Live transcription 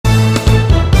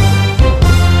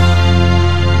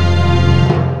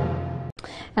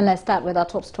And let's start with our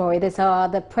top story.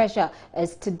 The pressure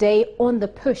is today on the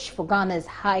push for Ghana's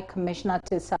High Commissioner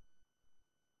to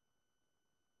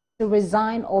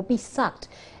resign or be sacked.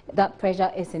 That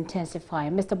pressure is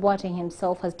intensifying. Mr. Boateng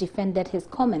himself has defended his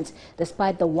comments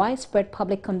despite the widespread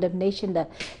public condemnation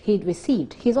that he'd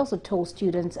received. He's also told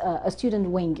students, a student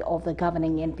wing of the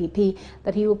governing NPP,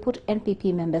 that he will put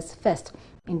NPP members first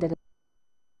in the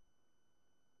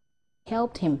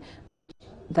helped him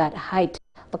that height.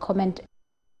 The comment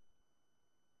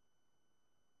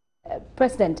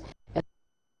President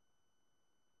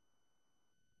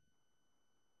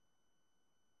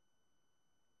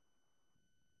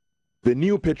The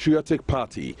New Patriotic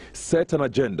Party set an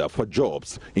agenda for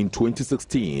jobs in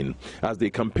 2016 as they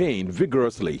campaigned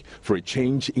vigorously for a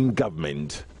change in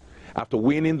government. After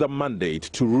winning the mandate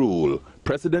to rule,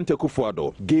 President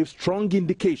Akufo-Addo gave strong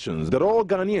indications that all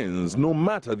Ghanaians, no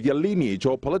matter their lineage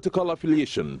or political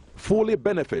affiliation, fully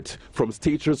benefit from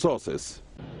state resources.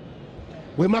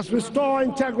 We must restore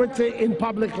integrity in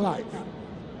public life.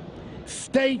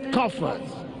 State coffers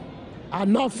are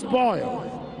not spoiled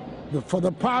for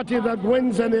the party that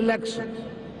wins an election,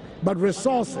 but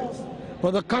resources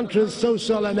for the country's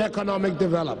social and economic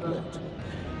development.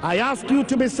 I ask you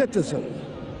to be citizens.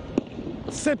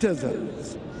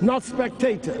 Citizens, not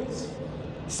spectators.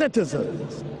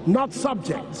 Citizens, not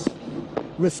subjects.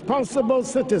 Responsible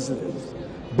citizens,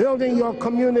 building your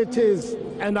communities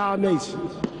and our nation.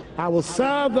 I will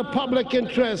serve the public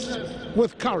interest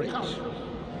with courage.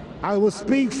 I will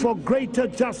speak for greater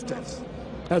justice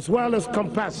as well as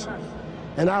compassion.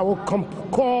 And I will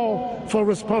call for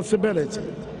responsibility.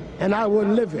 And I will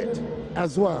live it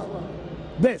as well.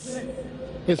 This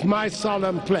is my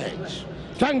solemn pledge.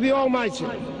 Thank the Almighty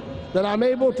that I'm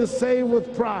able to say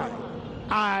with pride,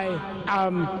 I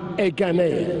am a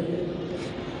Ghanaian.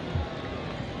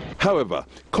 However,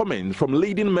 comments from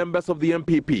leading members of the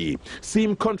MPP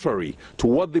seem contrary to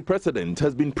what the president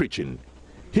has been preaching.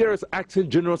 Here is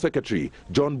Acting General Secretary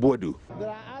John Boadu. There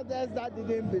are others that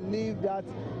didn't believe that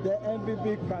the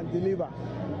MPP can deliver.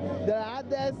 There are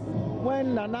others,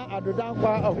 when Nana Addo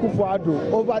Dankwa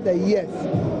Akufo-Addo over the years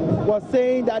was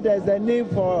saying that there's a need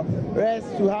for us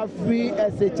to have free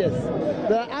SHS.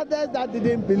 There are others that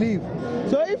didn't believe.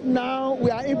 So if now we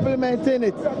are implementing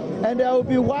it and there will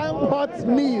be one hot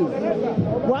meal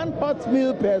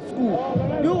per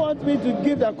school, you want me to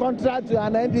give the contract to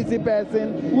an NDC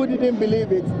person who didn't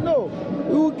believe it? No.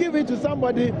 We will give it to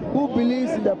somebody who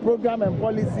believes in the program and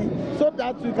policy so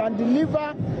that we can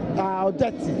deliver our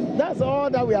duty. That's all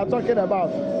that we are talking about.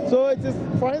 So it is,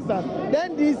 for instance, the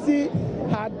NDC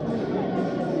had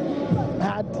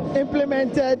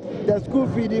implemented the school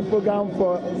feeding program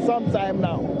for some time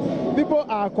now. People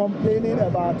are complaining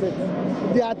about it.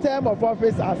 Their term of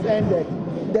office has ended.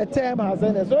 The term has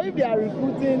ended. So if they are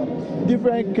recruiting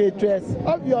different caterers,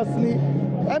 obviously,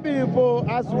 MPP people,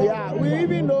 as we are, we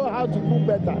even know how to cook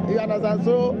better. You understand?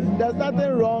 So there's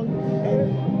nothing wrong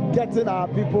in getting our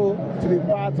people to be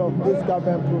part of this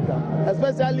government program,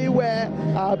 especially where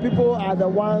our people are the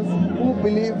ones who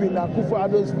believe in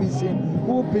Akufo-Addo's vision,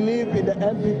 who believe in the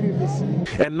MPP vision.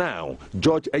 And now,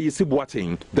 George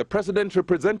Ayisi-Boateng, the president's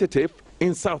representative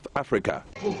in South Africa.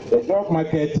 The job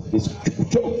market is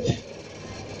choked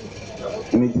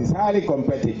and it is highly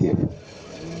competitive.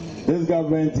 This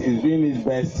government is doing its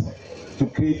best to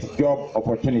create job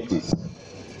opportunities.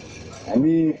 And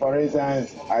me, for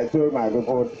instance, I told my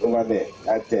people over there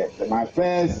that my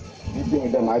first meeting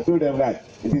with them, I told them that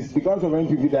it is because of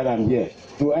MPP that I'm here.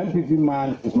 So MPP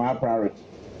man is my priority.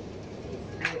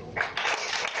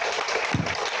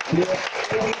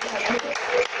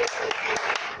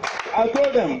 I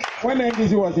told them when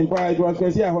NDC was in power, it was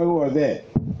Kwesi who was there.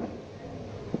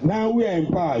 Now we are in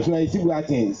power, so I see what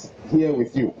things here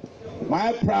with you.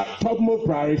 My topmost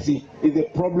priority is the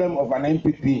problem of an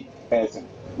MPP person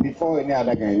before any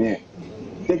other Ghanaian.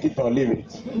 Take it or leave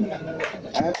it.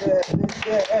 And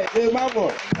they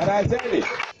marvel. And I said it.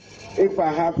 If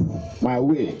I have my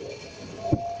way,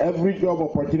 every job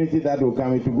opportunity that will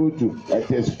come to go to a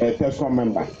TESCOM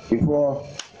member before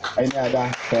any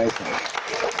other person.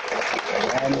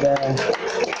 And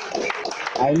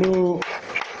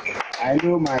I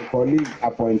know my colleague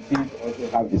appointees also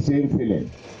have the same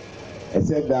feeling.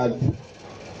 Except that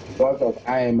because of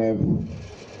IMF,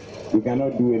 we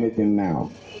cannot do anything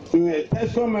now. So a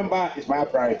TESCOM member is my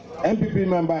priority. MPP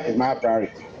member is my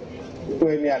priority. To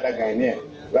any other Ghanaian.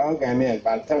 We are all Ghanaians,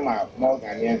 but some are more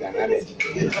Ghanaians than others.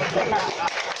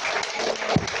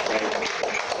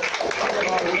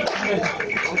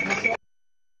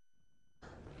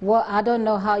 Well, I don't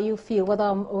know how you feel,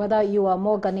 whether you are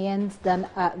more Ghanaian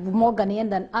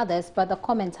than others, but the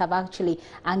comments have actually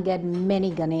angered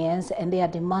many Ghanaians, and they are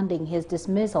demanding his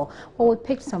dismissal. Well, we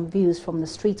picked some views from the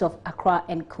streets of Accra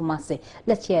and Kumasi.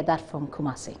 Let's hear that from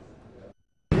Kumasi.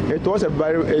 It was a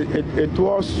very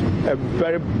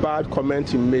bad comment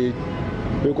he made,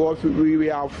 because we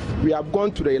have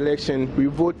gone to the election, we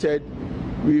voted,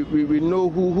 we know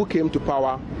who came to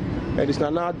power. And it's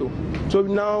Nanado. So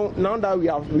now that we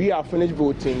have finished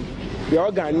voting, we are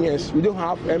all Ghanaians. We don't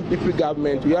have MPP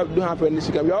government. We don't have any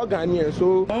government. We are all Ghanaians.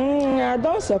 So I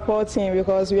don't support him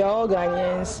because we are all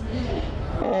Ghanaians.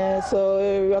 So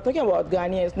we are talking about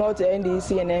Ghanaians, not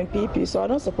NDC and MPP. So I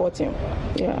don't support him.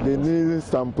 Yeah. They need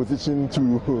some position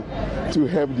to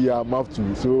help their mouth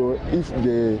too. So if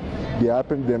they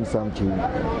happen them something,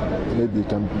 maybe it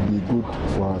can be good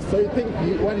for us. So you think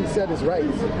what he said is right?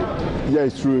 Yeah,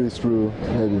 it's true. It's true.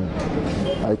 Maybe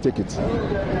I take it.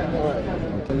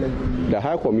 The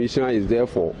High Commissioner is there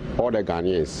for all the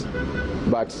Ghanaians.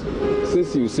 But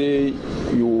since you say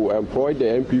you employ the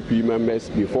MPP members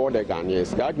before the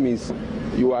Ghanaians, that means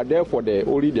you are there for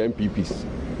only the MPPs.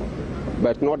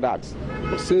 But not that.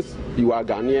 Since you are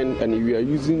Ghanaian and you are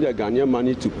using the Ghanaian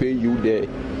money to pay you there,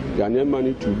 Ghanaian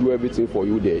money to do everything for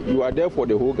you there, you are there for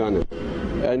the whole Ghana.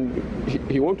 And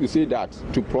he wants to say that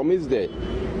to promise the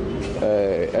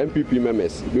MPP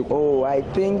members. Oh, I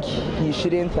think he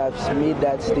shouldn't have made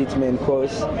that statement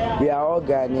because we are all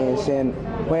Ghanaians, and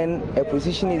when a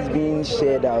position is being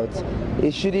shared out,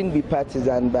 it shouldn't be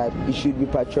partisan, but it should be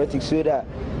patriotic, so that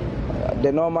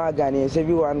the normal Ghanaians,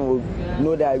 everyone will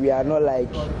know that we are not like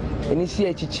any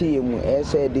identity.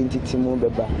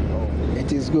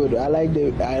 It is good. I like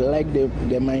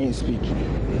the man you speak.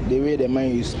 The way the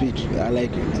man you speak, I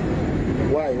like it.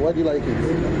 Why? Why do you like it?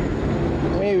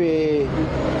 Maybe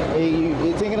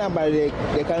you're thinking about the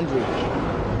country.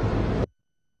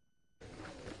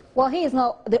 Well, he is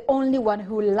not the only one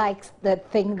who likes the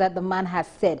thing that the man has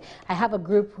said. I have a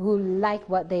group who like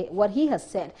what he has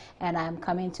said, and I'm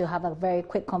coming to have a very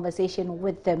quick conversation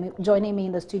with them. Joining me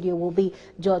in the studio will be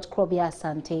George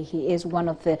Ayisi-Boateng. He is one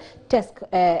of the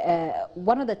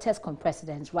TESCOM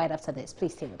presidents. Right after this,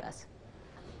 please stay with us.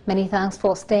 Many thanks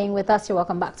for staying with us. You're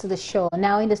welcome back to the show.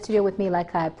 Now in the studio with me,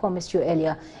 like I promised you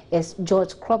earlier, is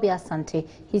George Ayisi-Boateng.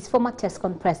 He's former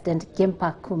TESCOM president,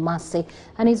 Gimpa Kumasi,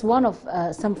 and he's one of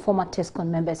some former TESCOM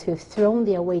members who've thrown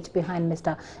their weight behind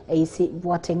Mr.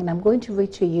 Ayisi-Boateng. And I'm going to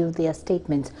read to you their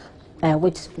statements,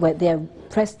 which were their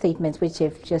press statements, which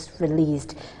they've just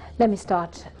released. Let me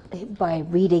start by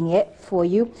reading it for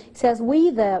you. It says,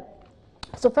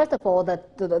 So first of all, the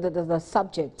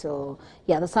subject,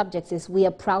 the subject is, we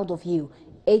are proud of you.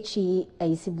 H.E.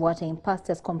 Ayisi-Boateng, past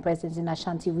TESCOM president in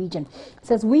Ashanti region. It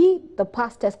says, we, the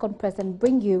past TESCOM president,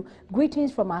 bring you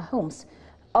greetings from our homes.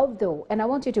 Although, and I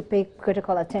want you to pay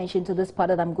critical attention to this part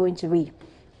that I'm going to read.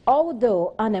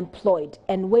 Although unemployed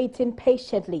and waiting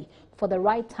patiently for the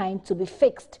right time to be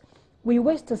fixed, we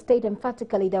wish to state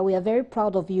emphatically that we are very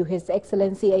proud of you, His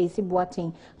Excellency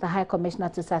Ayisi-Boateng, the High Commissioner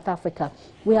to South Africa.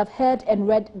 We have heard and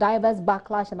read diverse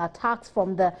backlash and attacks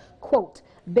from the, quote,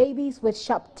 babies with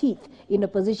sharp teeth in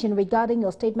opposition regarding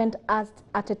your statement at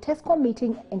a TESCOM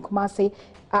meeting in Kumasi,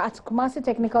 at Kumasi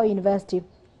Technical University,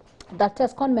 that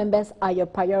TESCOM members are your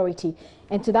priority,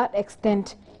 and to that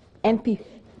extent,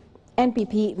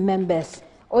 NPP members.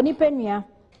 Onipenya,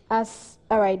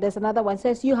 all right, there's another one. It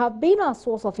says, you have been our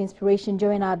source of inspiration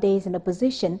during our days in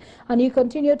opposition, and you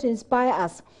continue to inspire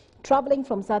us. Traveling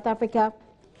from South Africa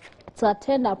to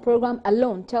attend our program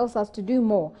alone tells us to do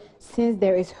more, since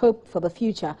there is hope for the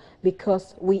future,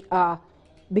 because we are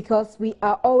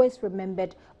always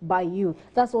remembered by you.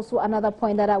 That's also another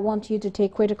point that I want you to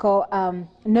take critical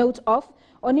note of.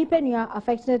 Onipenya,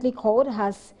 affectionately called,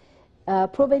 has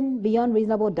proven beyond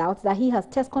reasonable doubt that he has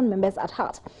TESCOM members at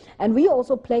heart, and we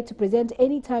also pledge to present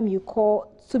anytime you call,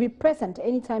 to be present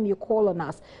anytime you call on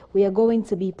us. We are going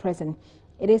to be present.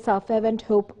 It is our fervent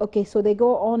hope. Okay, so they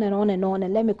go on and on and on,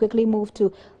 and let me quickly move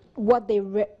to what they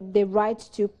write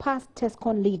to past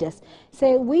TESCOM leaders.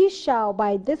 Say, we shall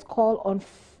by this call on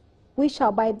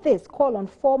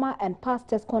former and past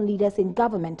TESCOM leaders in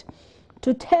government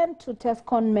to turn to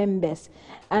TESCOM members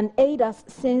and aid us,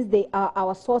 since they are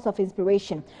our source of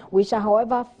inspiration. We shall,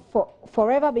 however,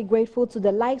 forever be grateful to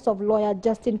the likes of lawyer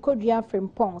Justin Kodria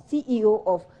Frimpong, CEO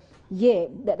of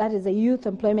that is a youth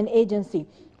employment agency,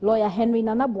 lawyer Henry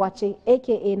Nana Boache,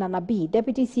 aka Nana B,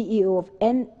 deputy CEO of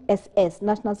NSS,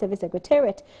 National Service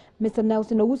Secretariat, Mr.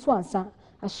 Nelson Owusu-Ansah,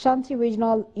 Ashanti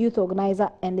Regional Youth Organizer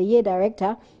and the Ye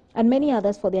Director, and many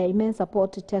others for their immense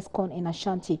support to TESCOM in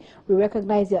Ashanti. We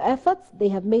recognize your efforts. They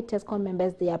have made TESCOM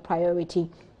members their priority.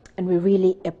 and we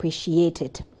really appreciate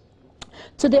it.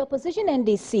 To the opposition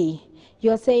NDC,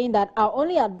 you're saying that our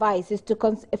only advice is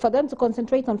for them to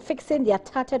concentrate on fixing their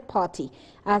tattered party,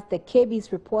 as the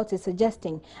KB's report is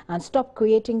suggesting, and stop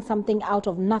creating something out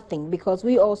of nothing, because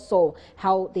we all saw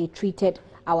how they treated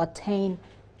our 10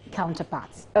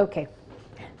 counterparts. Okay.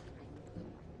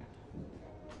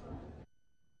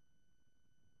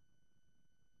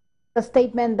 The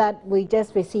statement that we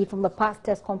just received from the past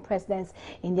TESCOM presidents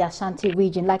in the Ashanti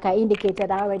region. Like I indicated,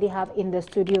 I already have in the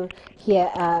studio here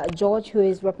George, who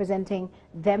is representing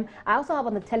them. I also have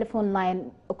on the telephone line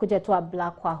Okujetua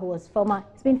Blakwa, who was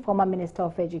he's been former Minister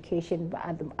of Education, but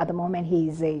at the moment he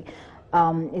is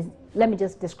let me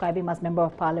just describe him as Member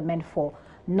of Parliament for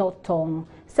North Tong.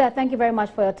 Sir, thank you very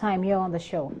much for your time here on the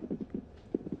show.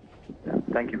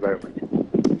 Thank you very much.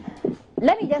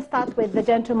 Let me just start with the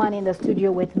gentleman in the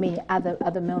studio with me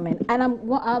at the moment, and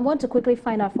I want to quickly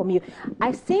find out from you.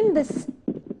 I've seen this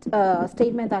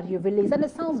statement that you released, and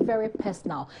it sounds very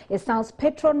personal. It sounds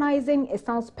patronizing, it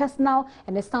sounds personal,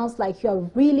 and it sounds like you're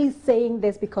really saying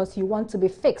this because you want to be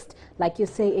fixed, like you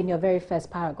say in your very first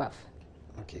paragraph.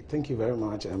 Okay, thank you very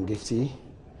much, Gifty,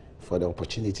 for the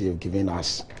opportunity you've given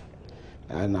us.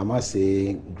 And I must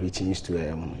say greetings to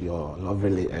your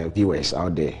lovely viewers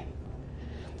out there.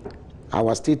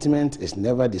 Our statement is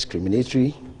never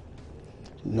discriminatory,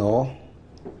 nor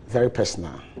very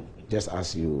personal, just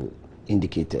as you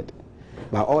indicated.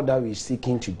 But all that we're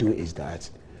seeking to do is that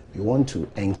we want to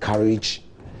encourage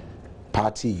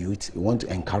party youth, we want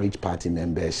to encourage party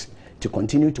members to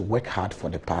continue to work hard for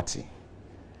the party.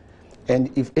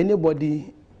 And if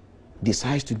anybody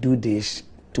decides to do this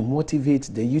to motivate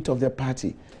the youth of the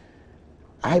party,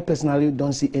 I personally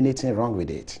don't see anything wrong with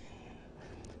it.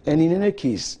 And in any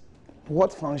case,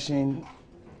 what function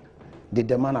did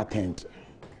the man attend?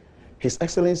 His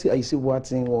Excellency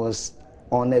Ayisi-Boateng was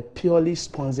on a purely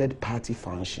sponsored party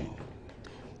function.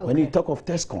 Okay. When you talk of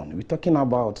TESCON, we're talking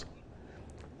about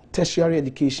Tertiary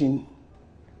Education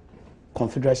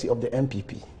Confederacy of the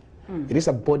MPP. It is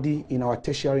a body in our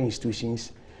tertiary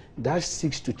institutions that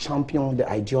seeks to champion the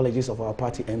ideologies of our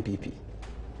party MPP.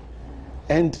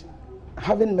 And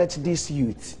having met these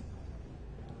youth,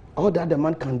 all that the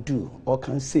man can do or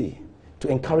can say to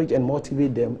encourage and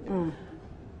motivate them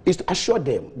is to assure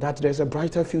them that there's a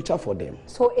brighter future for them.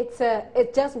 So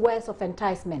it's just words of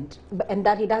enticement, and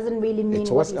that he doesn't really mean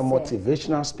it was a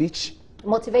motivational speech.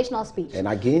 Motivational speech. And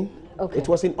again, it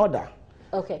was in order.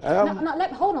 Okay.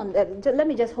 Hold on. Let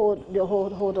me just hold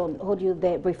you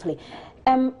there briefly.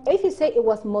 If you say it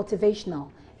was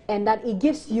motivational and that it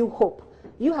gives you hope,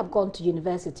 you have gone to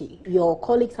university, your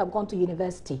colleagues have gone to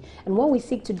university, and what we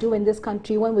seek to do in this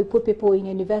country when we put people in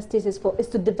universities is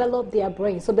to develop their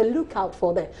brains, so they look out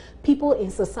for the people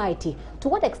in society. To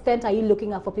what extent are you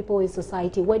looking out for people in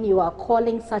society when you are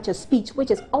calling such a speech, which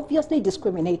is obviously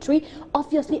discriminatory,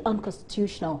 obviously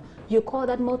unconstitutional? You call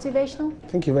that motivational?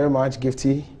 Thank you very much,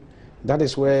 Gifty. That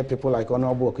is where people like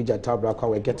Honorable Okujetua Blakwa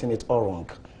were getting it all wrong.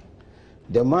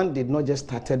 The man did not just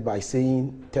started by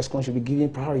saying TESCON should be given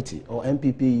priority or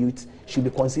MPP youth should be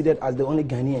considered as the only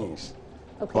Ghanaians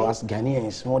or as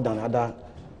Ghanaians more than other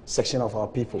section of our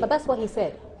people. But that's what he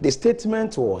said. The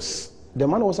statement was, the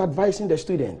man was advising the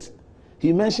student.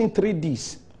 He mentioned 3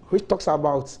 Ds, which talks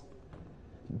about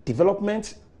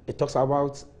development, it talks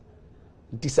about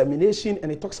dissemination,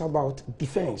 and it talks about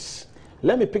defense.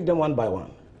 Let me pick them one by one.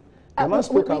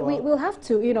 We'll have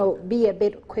to, be a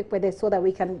bit quick with this so that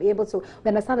we can be able to. We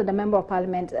understand that the Member of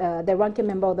Parliament, the ranking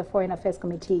member of the Foreign Affairs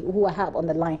Committee, who I have on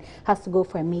the line, has to go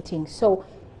for a meeting. So,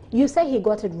 you say he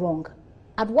got it wrong.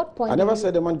 At what point? I never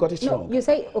said the man got it wrong. No, you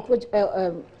say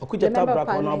the Member of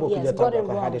Parliament got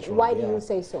it wrong. Why do you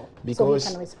say so? Because, so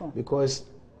he can respond. Because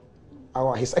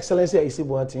His Excellency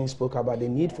Ayisi-Boateng spoke about the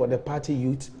need for the party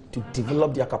youth to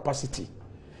develop their capacity.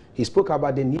 He spoke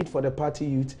about the need for the party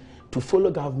youth to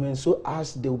follow government so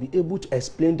as they will be able to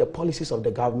explain the policies of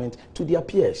the government to their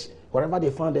peers, wherever they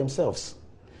found themselves.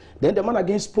 Then the man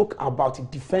again spoke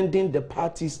about defending the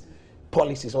party's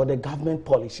policies or the government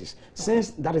policies, since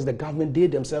that is the government they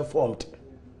themselves formed.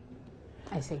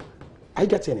 I see. Are you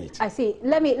getting it? I see.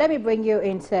 Let me bring you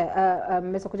into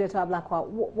Mr. Okujetua Blakwa.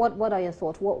 What are your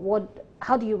thoughts?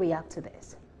 How do you react to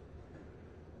this?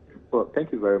 Well,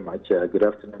 thank you very much. Good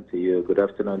afternoon to you. Good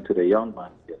afternoon to the young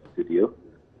man in the studio.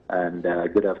 And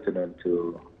good afternoon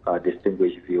to our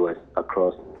distinguished viewers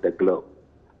across the globe.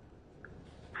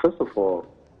 First of all,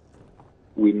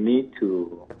 we need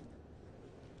to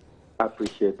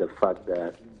appreciate the fact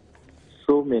that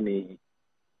so many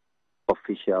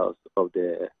officials of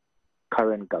the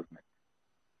current government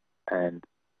and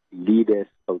leaders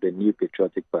of the New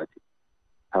Patriotic Party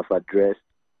have addressed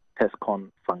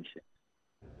TESCON functions.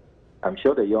 I'm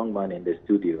sure the young man in the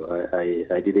studio,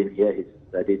 I didn't hear his,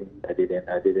 I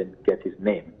didn't get his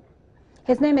name.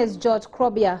 His name is George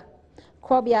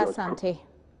Asante.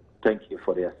 Thank you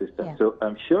for the assistance. Yeah. So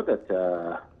I'm sure that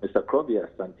Mr.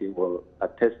 Asante will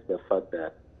attest to the fact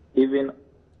that even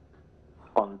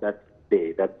on that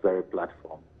day, that very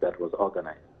platform that was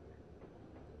organized,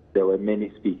 there were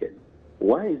many speakers.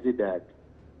 Why is it that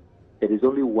there is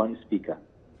only one speaker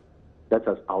that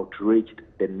has outraged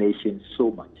the nation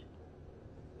so much?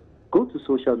 Go to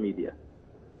social media,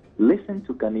 listen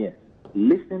to Ghanaians,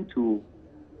 listen to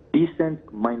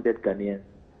decent-minded Ghanaians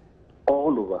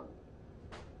all over,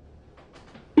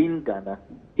 in Ghana,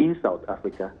 in South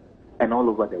Africa, and all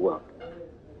over the world.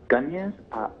 Ghanaians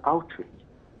are outraged,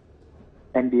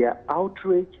 and they are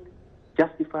outraged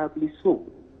justifiably so,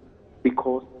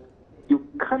 because you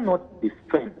cannot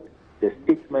defend the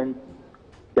statement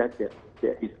that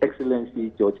His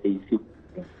Excellency George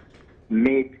Ayisi-Boateng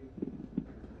made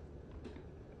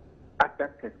at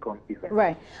that TESCON event.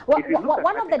 Right.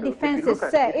 One of the defenses,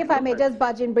 sir, if I may just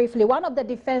barge in briefly, one of the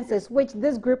defenses which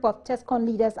this group of TESCON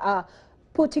leaders are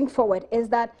putting forward is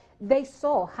that they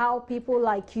saw how people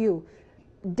like you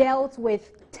dealt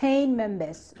with TAIN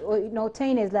members. You know,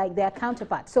 TAIN is like their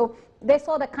counterpart. So they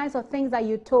saw the kinds of things that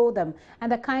you told them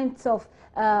and the kinds of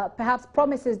perhaps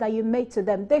promises that you made to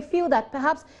them. They feel that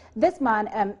perhaps this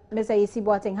man, Mr.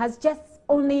 Ayisi-Boateng, has just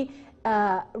only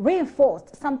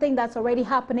reinforced something that's already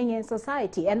happening in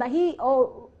society, and that he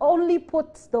only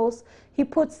puts those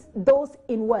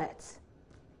in words.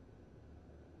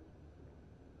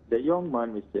 The young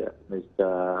man, Mr.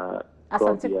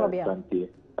 Asante,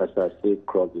 as I say,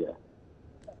 Krobia,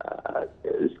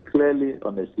 is clearly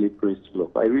on a slippery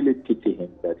slope. I really pity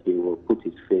him that he will put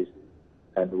his face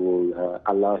and will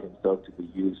allow himself to be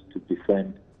used to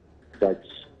defend such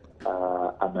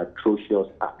an atrocious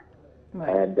act. Right.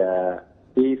 And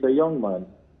he is a young man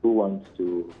who wants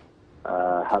to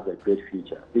have a great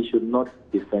future. He should not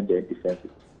defend the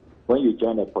indefensible. When you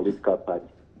join a political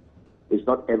party, it's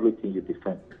not everything you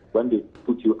defend. When they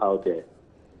put you out there,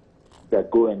 that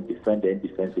go and defend the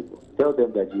indefensible, tell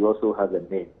them that you also have a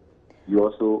name. You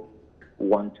also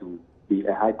want to be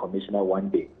a high commissioner one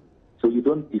day. So you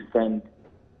don't defend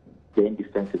the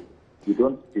indefensible. You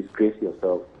don't disgrace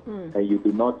yourself, and you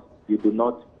do not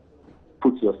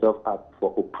put yourself up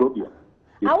for opprobrium.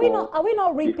 Are we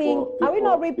not reaping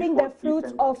the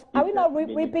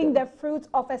fruits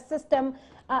of a system,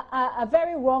 a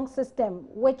very wrong system,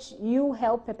 which you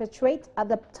helped perpetrate at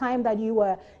the time that you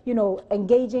were,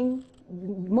 engaging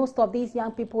most of these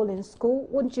young people in school?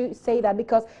 Wouldn't you say that?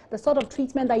 Because the sort of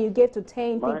treatment that you gave to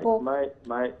TAIN people. My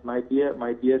dear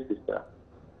sister,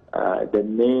 the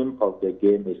name of the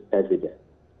game is evident.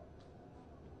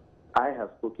 I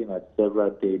have spoken at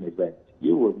several TAIN events.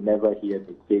 You will never hear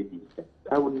me say these things.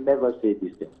 I will never say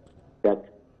these things, that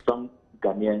some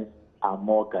Ghanaians are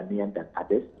more Ghanaian than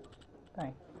others.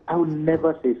 Right. I will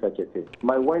never say such a thing.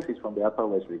 My wife is from the Upper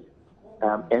West region.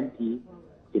 I'm MP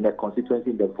in a constituency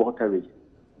in the Volta region.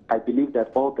 I believe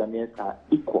that all Ghanaians are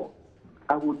equal.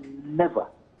 I would never,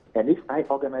 and if I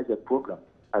organize a program,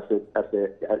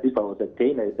 if I was a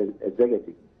TAIN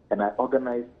executive, and I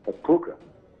organized a program,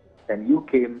 and you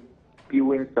came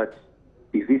spewing such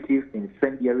divisive,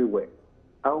 incendiary words,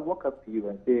 I'll walk up to you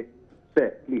and say,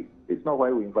 sir, please, it's not why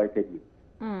we invited you.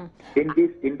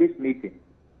 In this meeting,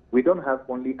 we don't have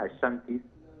only Ashantis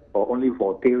or only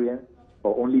Voltarians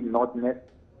or only Northerners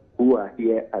who are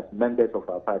here as members of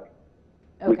our party.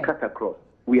 Okay. We cut across.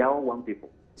 We are all one people.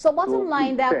 So bottom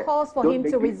line, there are calls for him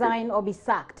to resign or be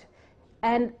sacked.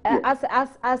 And yes.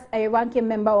 as a ranking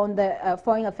member on the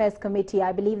Foreign Affairs Committee,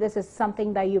 I believe this is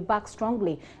something that you back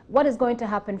strongly. What is going to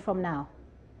happen from now?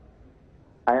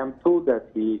 I am told that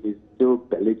he is still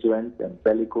belligerent and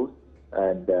bellicose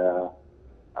and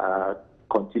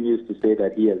continues to say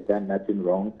that he has done nothing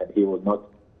wrong and he will not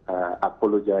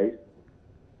apologize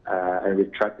and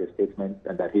retract the statement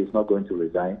and that he is not going to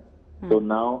resign. So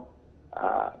now,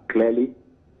 clearly,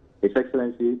 His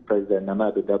Excellency President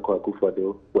Nana Addo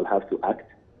Akufo-Addo will have to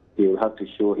act. He will have to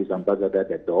show his ambassador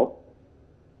the door.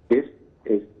 This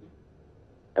is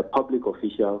a public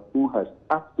official who has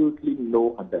absolutely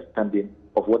no understanding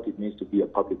of what it means to be a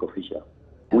public official.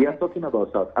 Okay. We are talking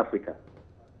about South Africa,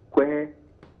 where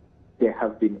there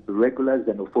have been regular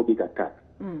xenophobic attacks.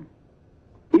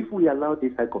 If we allow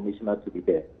this High Commissioner to be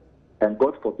there, and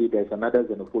God forbid there's another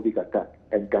xenophobic attack,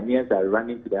 and Ghanaians are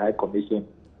running to the High Commission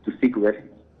to seek refuge,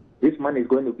 this man is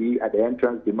going to be at the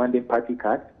entrance demanding party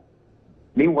cards.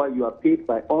 Meanwhile, you are paid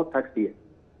by all taxpayers.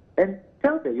 And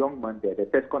tell the young man there, the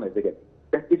TESCON executive,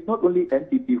 that it's not only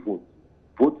NPP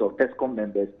votes of TESCON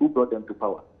members who brought them to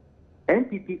power.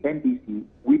 NPP, NDC,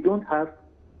 we don't have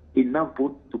enough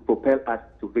votes to propel us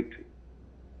to victory.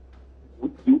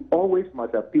 You always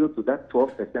must appeal to that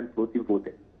 12% floating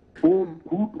voters who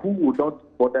would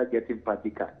not bother getting party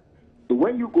cards. So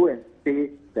when you go and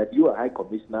say that you are High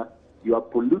Commissioner, you are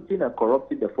polluting and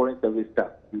corrupting the Foreign Service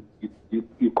staff.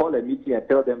 You call a meeting and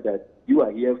tell them that you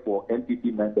are here for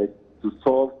NPP members to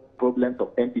solve problems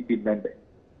of NPP members.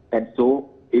 And so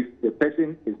if the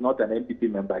person is not an NPP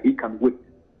member, he can wait.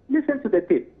 Listen to the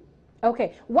tape.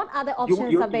 Okay. What other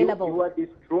options available? You are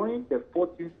destroying the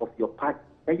fortunes of your party.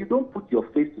 And you don't put your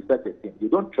face to such a thing. You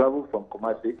don't travel from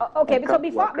Kumasi. Okay, so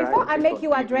before I make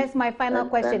you address my final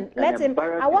question,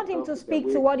 I want him to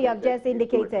speak to what you have just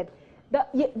indicated.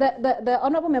 The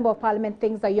Honourable Member of Parliament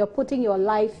thinks that you're putting your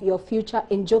life, your future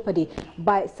in jeopardy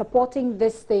by supporting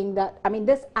this thing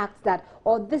this act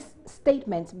or this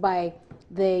statement by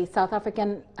the South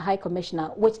African High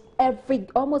Commissioner, which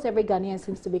almost every Ghanaian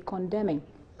seems to be condemning.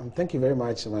 Thank you very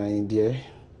much, my dear.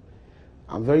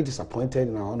 I'm very disappointed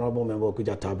in our Honourable Member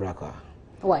Okuja Tabrakwa.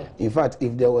 Why? In fact,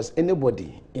 if there was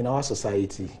anybody in our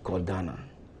society called Ghana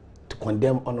to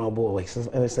condemn Honourable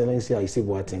Excellency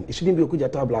Ayisi-Boateng, it shouldn't be Okuja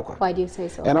Tabrakwa. Why do you say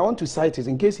so? And I want to cite it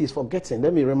in case he's forgetting.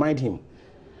 Let me remind him.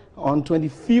 On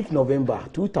 25th November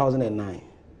 2009,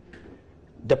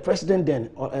 the President then,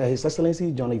 His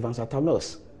Excellency John Evans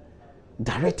Atta-Mills,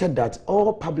 directed that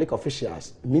all public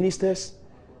officials, ministers,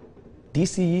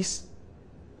 DCEs,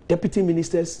 deputy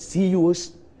ministers,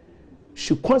 CEOs,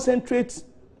 should concentrate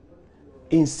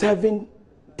in serving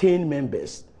 10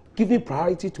 members, giving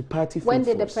priority to party faithfuls. When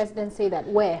did the president say that?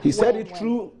 Where? He said it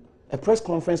through a press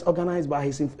conference organized by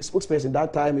his spokesperson.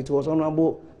 That time it was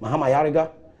Honorable Mahama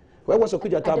Yariga. Where was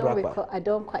Okuja Tabrakwa? I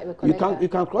don't quite recall. You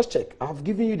can cross-check. I've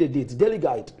given you the date. Daily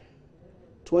Guide,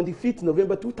 25th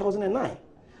November 2009.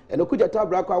 And Okuja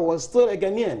Tabrakwa was still a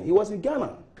Ghanaian. He was in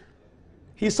Ghana.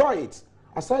 He saw it.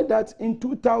 Aside that, in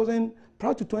 2000,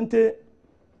 prior to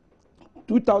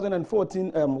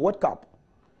 2014 World Cup,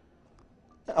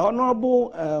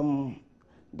 Honorable,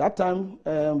 that time,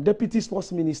 Deputy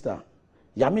Sports Minister,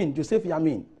 Joseph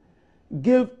Yamin,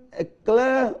 gave a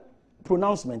clear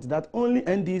pronouncement that only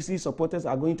NDC supporters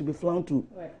are going to be flown to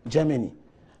Germany.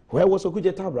 Where was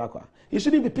Okuja Tabrakwa? He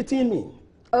shouldn't be pitying me.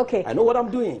 Okay. I know what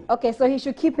I'm doing. Okay, so he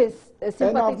should keep his sympathy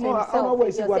to himself. I know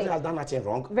what has done nothing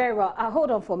wrong. Very well. Hold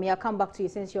on for me. I'll come back to you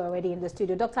since you're already in the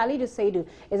studio. Dr. Alidu Seidu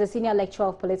is a senior lecturer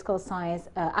of political science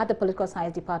at the Political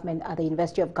Science Department at the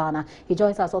University of Ghana. He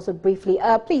joins us also briefly.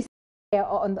 Please, here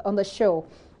on the show.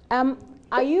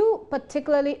 Are you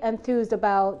particularly enthused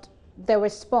about the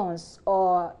response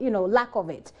or, lack of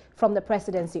it from the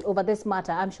presidency over this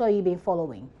matter? I'm sure you've been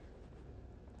following.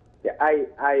 Yeah,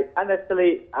 I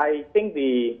honestly, I think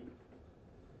it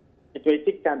will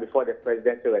take time before the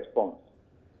presidential response.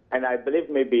 And I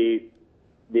believe maybe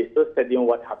they're still studying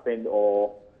what happened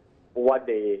or what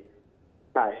His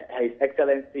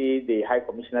Excellency, the High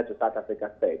Commissioner to South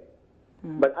Africa said.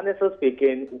 But honestly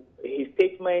speaking, his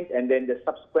statement and then the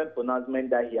subsequent pronouncement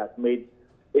that he has made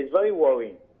is very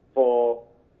worrying for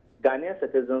Ghanaian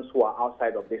citizens who are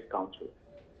outside of this country.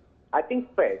 I think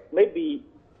first, maybe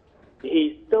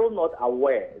he's still not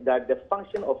aware that the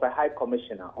function of a high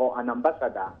commissioner or an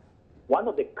ambassador, one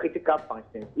of the critical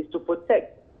functions is to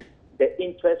protect the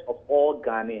interests of all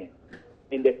Ghanaians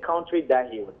in the country that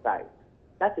he resides.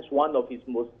 That is one of his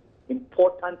most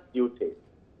important duties.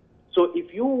 So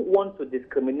if you want to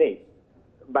discriminate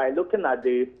by looking at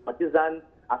the partisan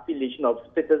affiliation of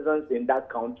citizens in that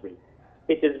country,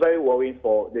 it is very worrying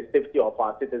for the safety of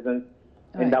our citizens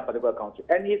in that particular country.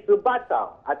 And his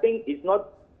rebuttal, I think, is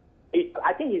not.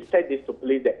 I think he said this to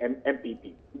please the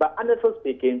MPP. But honestly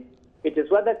speaking, it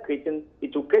is rather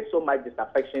it will create so much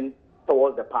disaffection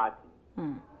towards the party.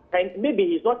 And maybe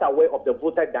he's not aware of the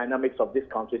voter dynamics of this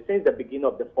country since the beginning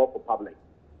of the Fourth Republic.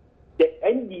 The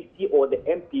NDC or the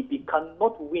MPP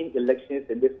cannot win elections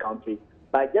in this country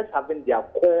by just having their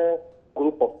core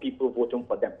group of people voting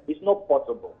for them. It's not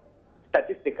possible,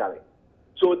 statistically.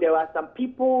 So there are some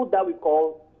people that we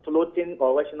call floating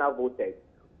or rational voters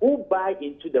who buy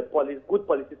into the good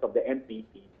policies of the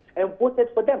MPP and voted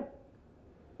for them.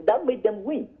 That made them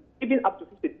win, even up to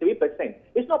 53%.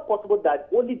 It's not possible that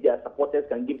only their supporters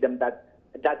can give them that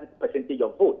percentage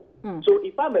of vote. So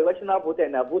if I'm a rational voter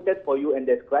and I voted for you and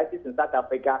there's crisis in South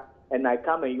Africa and I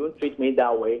come and you won't treat me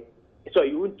that way, so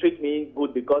you won't treat me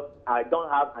good because I don't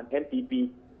have an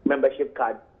MPP membership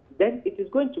card, then it is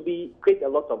going to create a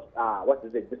lot of,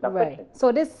 disaffection. Right.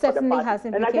 So this certainly has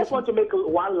implications. And I just want to make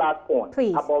one last point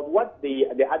about what the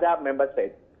other member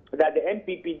said, that the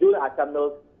MPP, during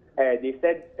Atta-Mills, they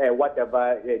said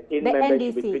whatever, 10 members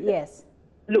should be treated. Yes.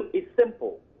 Look, it's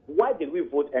simple. why did we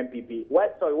vote MPP?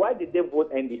 Why did they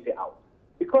vote NDC out?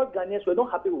 Because Ghanaians were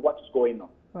not happy with what is going on.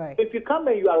 Right. If you come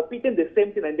and you are repeating the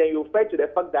same thing and then you refer to the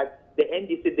fact that the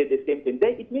NDC did the same thing,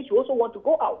 then it means you also want to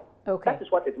go out. Okay. That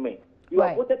is what it means. You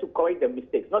are voted to correct the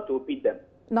mistakes, not to repeat them.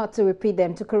 Not to repeat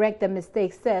them, to correct the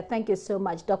mistakes. Sir, thank you so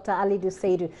much. Dr. Ali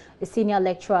Duseidu, a senior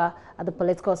lecturer at the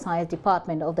Political Science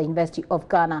Department of the University of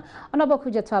Ghana. Honorable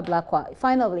Kujata Blakwa,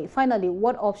 finally,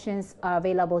 what options are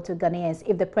available to Ghanaians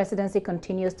if the presidency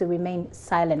continues to remain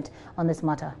silent on this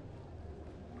matter?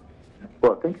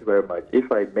 Well, thank you very much.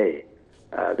 If I may,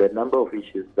 there are a number of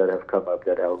issues that have come up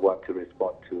that I want to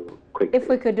respond to quickly. If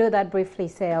we could do that briefly,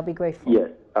 sir, I'll be grateful. Yes,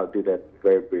 I'll do that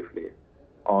very briefly.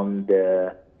 On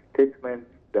the statement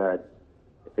that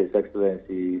His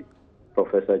Excellency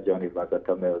Professor John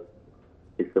Evans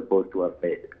is supposed to have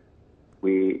made,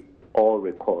 we all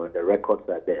recall, and the records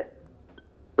are there.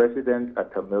 President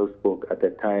Atamil spoke at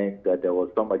the time that there was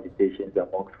some agitations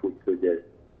amongst foot soldiers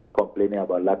complaining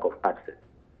about lack of access.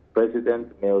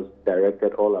 President Mills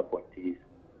directed all appointees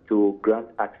to grant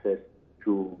access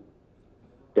to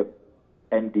the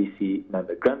NDC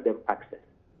member, grant them access.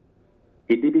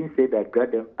 He didn't say that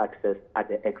grant them access at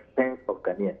the expense of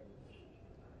Ghanaians,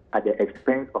 at the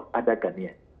expense of other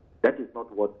Ghanaians. That is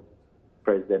not what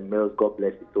President Mills, God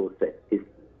bless his soul, said.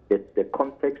 The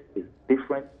context is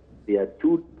different. There are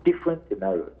two different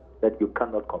scenarios that you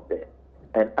cannot compare.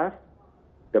 And as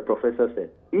the professor said,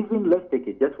 even let's take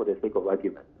it just for the sake of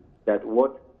argument, that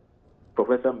what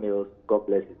Professor Mills, God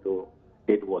bless his soul,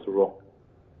 did was wrong.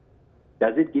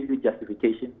 Does it give you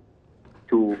justification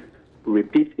to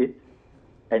repeat it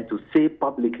and to say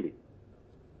publicly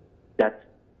that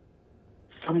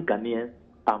some Ghanaians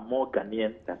are more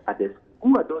Ghanaians than others?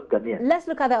 Who are those Ghanaians? Let's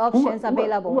look at the options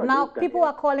available. Who are Now, people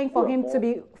are calling for him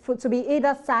to be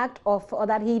either sacked or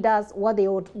that he does what they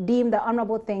would deem the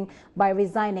honorable thing by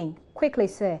resigning. Quickly,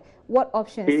 sir, what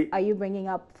options are you bringing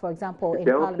up, for example, in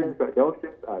Parliament? The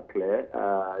options are clear.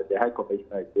 The High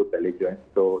Commissioner is so belligerent,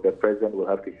 so the President will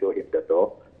have to show him the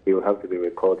door. He will have to be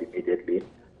recalled immediately.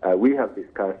 We have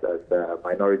discussed as a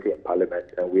minority in Parliament,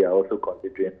 and we are also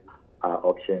considering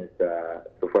options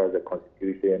so far as the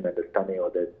Constitution and the standing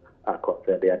orders are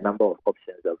concerned. There are a number of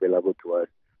options available to us,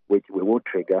 which we will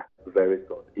trigger very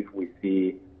soon if we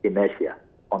see inertia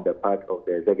on the part of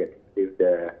the executive. If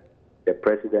the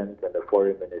President and the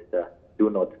Foreign Minister do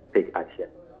not take action,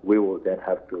 we will then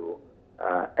have to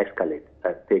escalate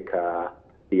and take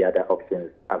the other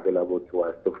options available to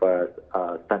us so far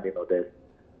as standing orders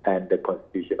and the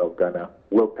Constitution of Ghana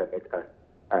will permit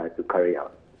us to carry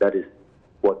out. That is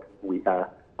what we are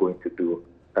going to do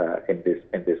in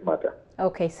this matter.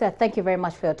 Okay, sir, thank you very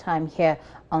much for your time here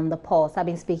on The Pulse. I've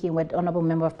been speaking with Honourable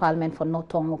Member of Parliament for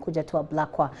Norton Kujatua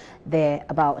Blakwa there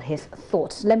about his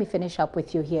thoughts. Let me finish up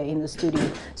with you here in the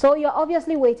studio. So you're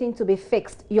obviously waiting to be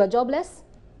fixed. You're jobless?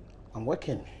 I'm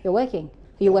working. You're working?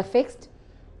 You were fixed?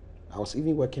 I was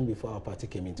even working before our party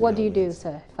came into What do you do,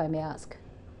 sir, if I may ask?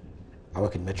 I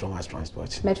work in Metro Mass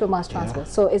Transport. Metro Mass Transport.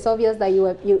 So it's obvious that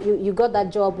you got that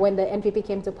job when the NPP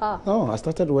came to power. No, I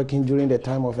started working during the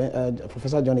time of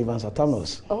Professor John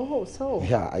Evans-Atamnos. Oh, so.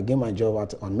 Yeah, I gained my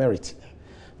job on merit.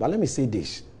 But let me say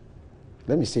this.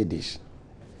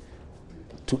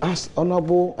 To ask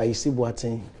Honorable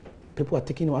Ayisi-Boateng, people are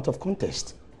taking him out of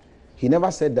context. He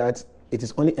never said that it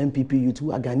is only MPP youth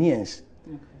who are Ghanaians.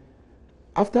 Okay.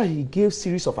 After he gave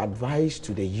series of advice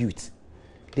to the youth,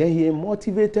 then he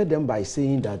motivated them by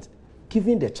saying that,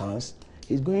 given the chance,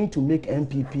 he's going to make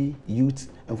MPP, youth,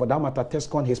 and for that matter,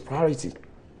 TESCON his priority.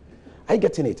 Are you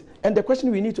getting it? And the question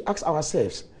we need to ask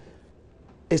ourselves,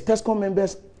 is TESCON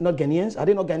members not Ghanaians? Are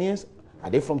they not Ghanaians? Are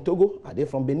they from Togo? Are they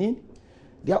from Benin?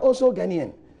 They are also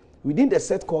Ghanaian. Within the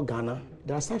set called Ghana,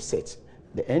 there are subsets.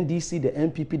 The NDC, the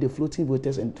MPP, the floating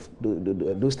voters, and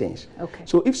those things. Okay.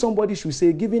 So if somebody should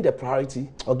say, given the priority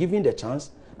or given the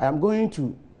chance, I am going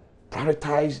to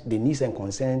prioritize the needs and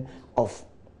concern of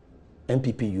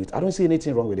MPP youth, I don't see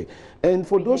anything wrong with it. And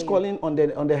for those calling on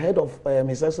the head of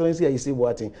His Excellency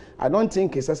Ayisi-Boateng, I don't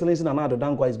think His Excellency Nana Addo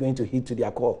Dankwa is going to heed to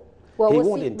their call.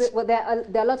 Well, there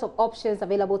are lots of options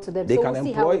available to them. They so can we'll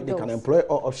employ. They can employ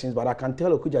all options, but I can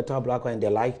tell Okujatua Blakwa and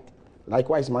the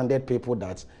likewise mandate people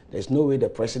that there's no way the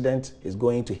president is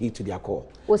going to heed to their call.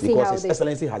 We'll see how His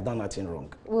Excellency has done nothing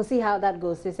wrong. We'll see how that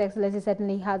goes. His Excellency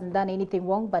certainly hasn't done anything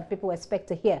wrong, but people expect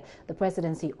to hear the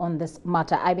presidency on this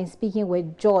matter. I've been speaking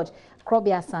with George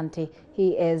Ayisi-Boateng.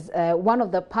 He is one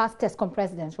of the past TESCON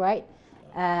presidents, right?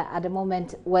 At the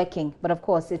moment working, but of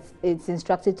course it's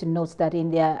instructed to note that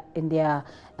in their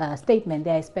statement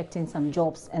they're expecting some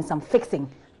jobs and some fixing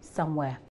somewhere.